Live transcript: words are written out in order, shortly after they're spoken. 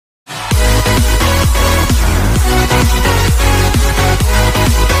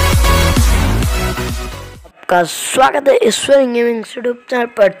सबका स्वागत है ईश्वर गेमिंग यूट्यूब चैनल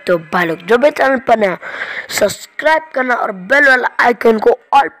पर। तो भाई लोग जो भी चैनल पर नया सब्सक्राइब करना और बेल वाला आइकन को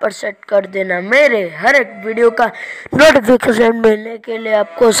ऑल पर सेट कर देना मेरे हर एक वीडियो का नोटिफिकेशन मिलने के लिए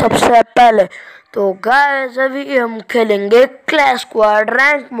आपको सबसे पहले। तो गाइस अभी हम खेलेंगे क्लैश स्क्वाड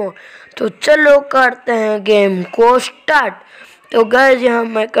रैंक मोड। तो चलो करते हैं गेम को स्टार्ट। तो गाइस यहाँ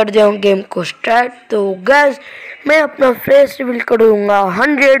मैं कर दिया हूँ गेम को स्टार्ट। तो गाइस मैं अपना फेस रिवील करूँगा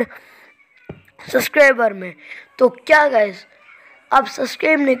 100 सब्सक्राइबर में। तो क्या गाइस आप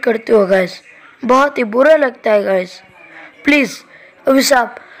सब्सक्राइब नहीं करते हो गाइस, बहुत ही बुरा लगता है गाइस। प्लीज़ अभी से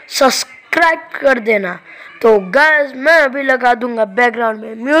आप सब्सक्राइब कर देना। तो गाइस मैं अभी लगा दूंगा बैकग्राउंड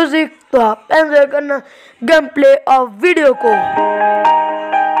में म्यूजिक, तो आप एंजॉय करना गेम प्ले और वीडियो को।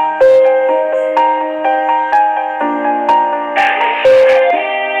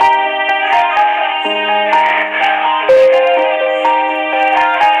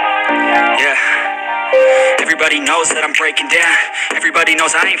 Everybody knows that I'm breaking down. Everybody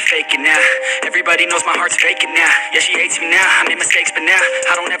knows I ain't faking now. Everybody knows my heart's faking now. Yeah, she hates me now. I made mistakes, but now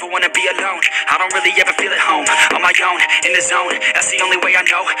I don't ever wanna be alone. I don't really ever feel at home. On my own, in the zone. That's the only way I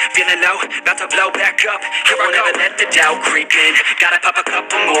know. Feeling low, about to blow back up. Here I won't ever let the doubt creep in. Gotta pop a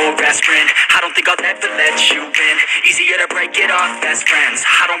couple more aspirin. I don't think I'll ever let you in. Easier to break it off best friends.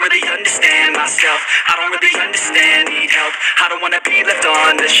 I don't really understand myself. I don't really understand, need help. I don't wanna be left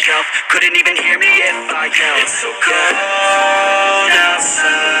on the shelf. Couldn't even hear me if I yelled. It's so cold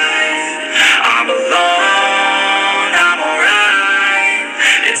outside. I'm alone, I'm alright.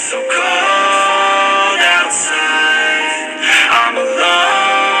 It's so cold outside. I'm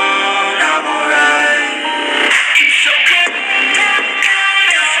alone, I'm alright. It's so cold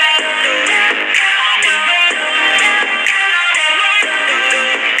outside. I'm alone.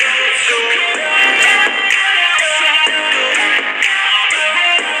 It's so cold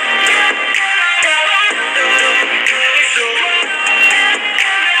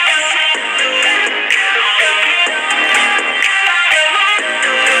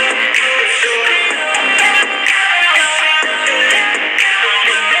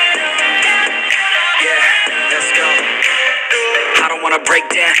break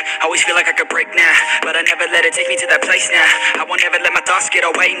down. Always feel like I could break now, but I never let it take me to that place now. I won't ever let my thoughts get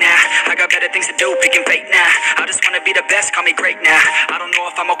away now. I got better things to do, picking fate now. I just wanna be the best, call me great now. I don't know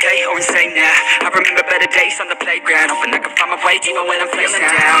if I'm okay or insane now. I remember better days on the playground, hoping I can find my way even when I'm feeling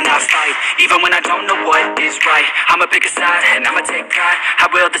down. I fight, even when I don't know what is right. I'ma pick a side and I'ma take pride. I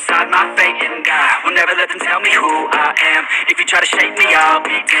will decide my fate and die. Will never let them tell me who I am. If you try to shake me, I'll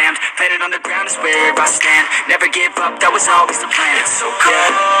be damned. Planet on the ground is where I stand. Never give up, that was always the plan. It's so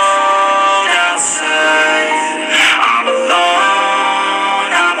cold outside. I'm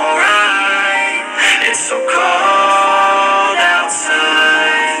alone, I'm alright. It's so cold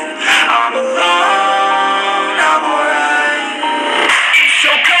outside. I'm alone, I'm alright. It's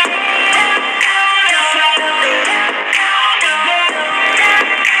so cold outside. I'm alone.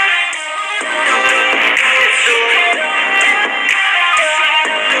 It's so cold.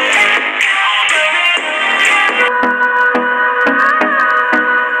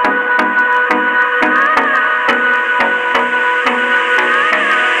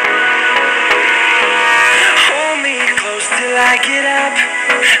 I get up,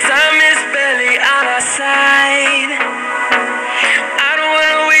 time is barely on our side. I don't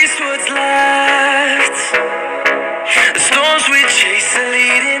wanna waste what's left. The storms we chase are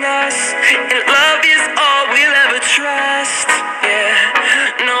leading us, and love is all we'll ever trust. Yeah,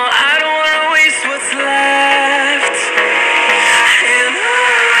 no, I don't wanna waste what's left. And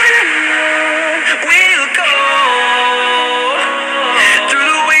on we'll go, through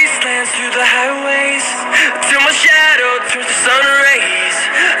the wastelands, through the highways, till my shadow turns to sun rays.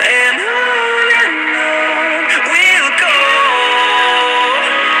 And on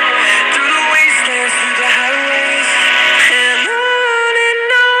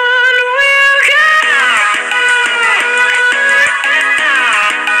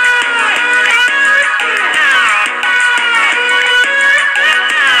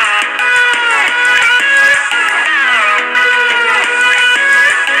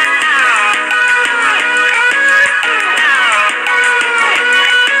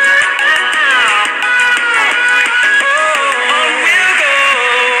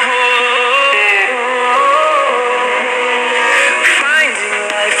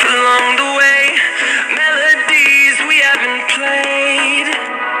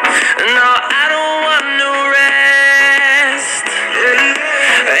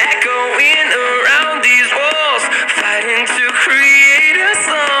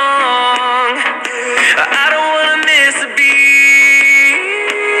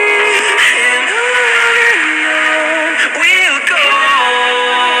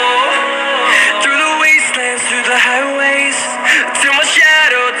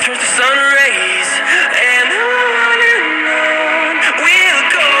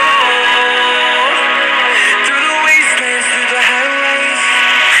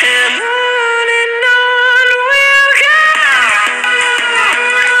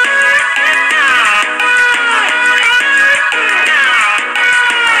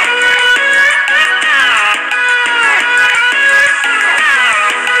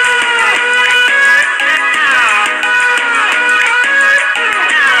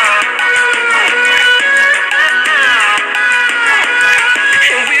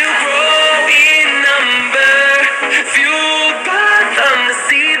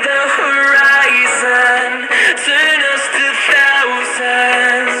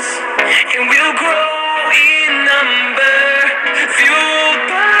and we'll grow in number, fueled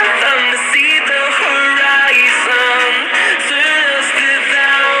by them to see the horizon, turn us to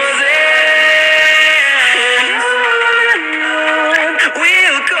thousands. On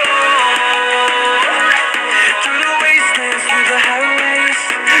we'll go, through the wastelands, through the highways,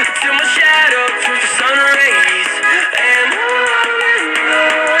 till my shadow turns to sun rays. And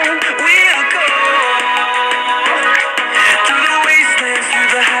on we'll go, through the wastelands, through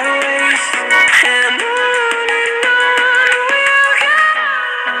the highways, and on we'll go.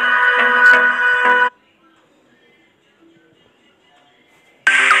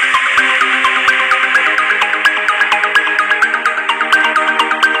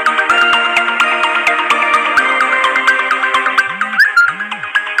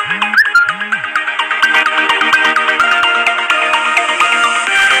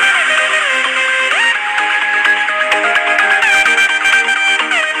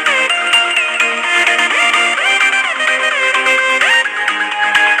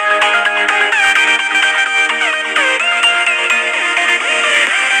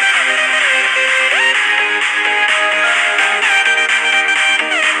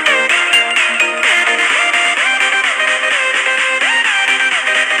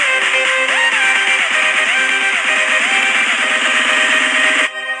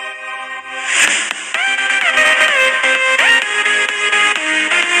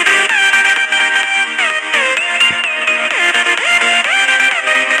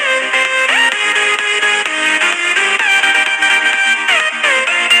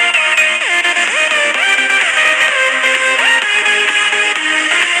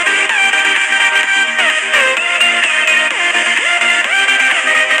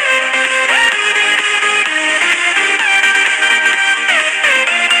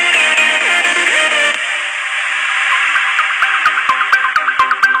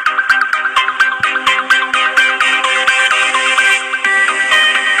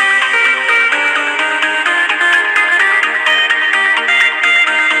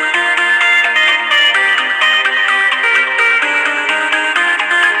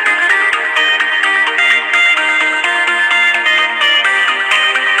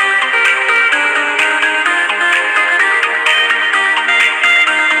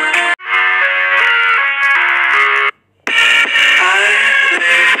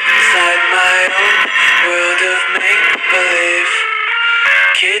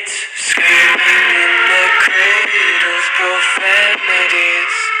 Kids screaming in the cradles,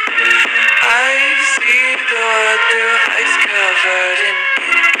 profanities. I see the world through ice covered in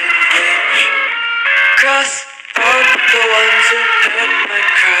ink and bleach. Cross out the ones who heard my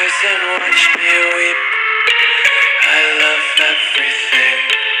cries and watched me weep. I love everything.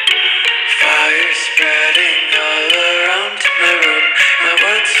 Fire spreading all around my room. My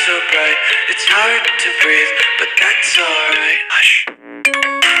world's so bright, it's hard to breathe, but that's alright. Hush.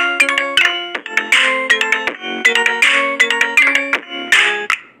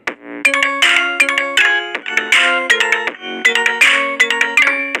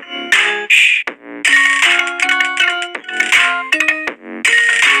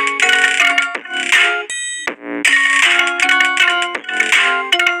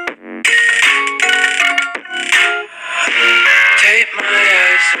 Take my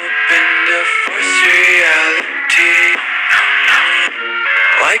eyes open to force reality.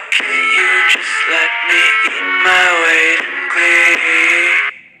 Why can't you just let me eat my weight in glee?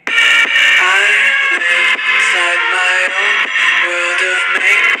 I live inside my own world of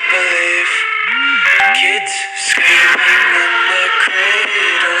make-believe. Kids screaming in the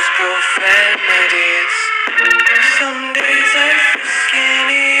cradles, profanities. Some days I feel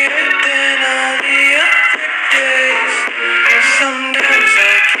skinnier than all the other days. Sometimes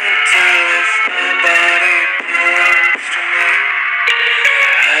I can't tell if my body belongs to me.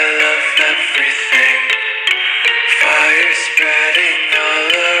 I love everything. Fire spreading all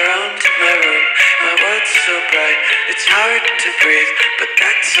around my room. My world's so bright, it's hard to breathe, but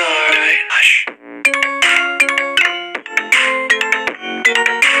that's alright. Hush.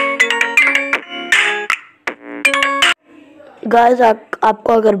 Guys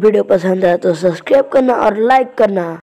आपको अगर video पसंद है तो subscribe करना और like करना।